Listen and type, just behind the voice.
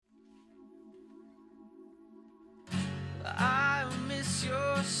I miss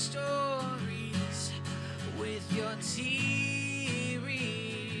your stories with your teary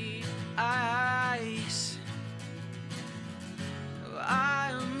eyes.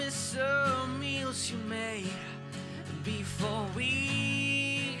 I miss the meals you made before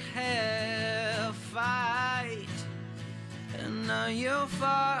we had a fight. And now you're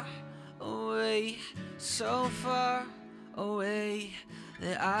far away, so far away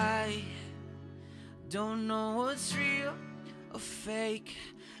that I don't know what's real or fake.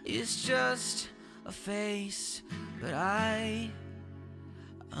 It's just a face. But I'm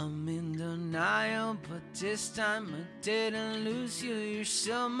in denial, but this time I didn't lose you. You're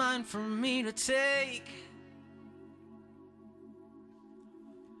still mine for me to take.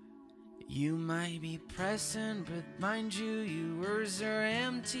 You might be present, but mind you, your words are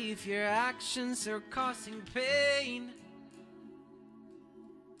empty if your actions are causing pain.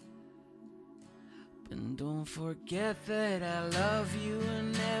 And don't forget that I love you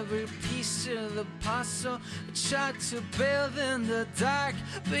in every piece of the puzzle. I tried to build in the dark,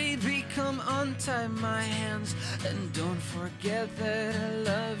 baby, come untie my hands. And don't forget that I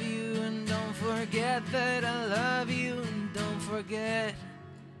love you, and don't forget that I love you, and don't forget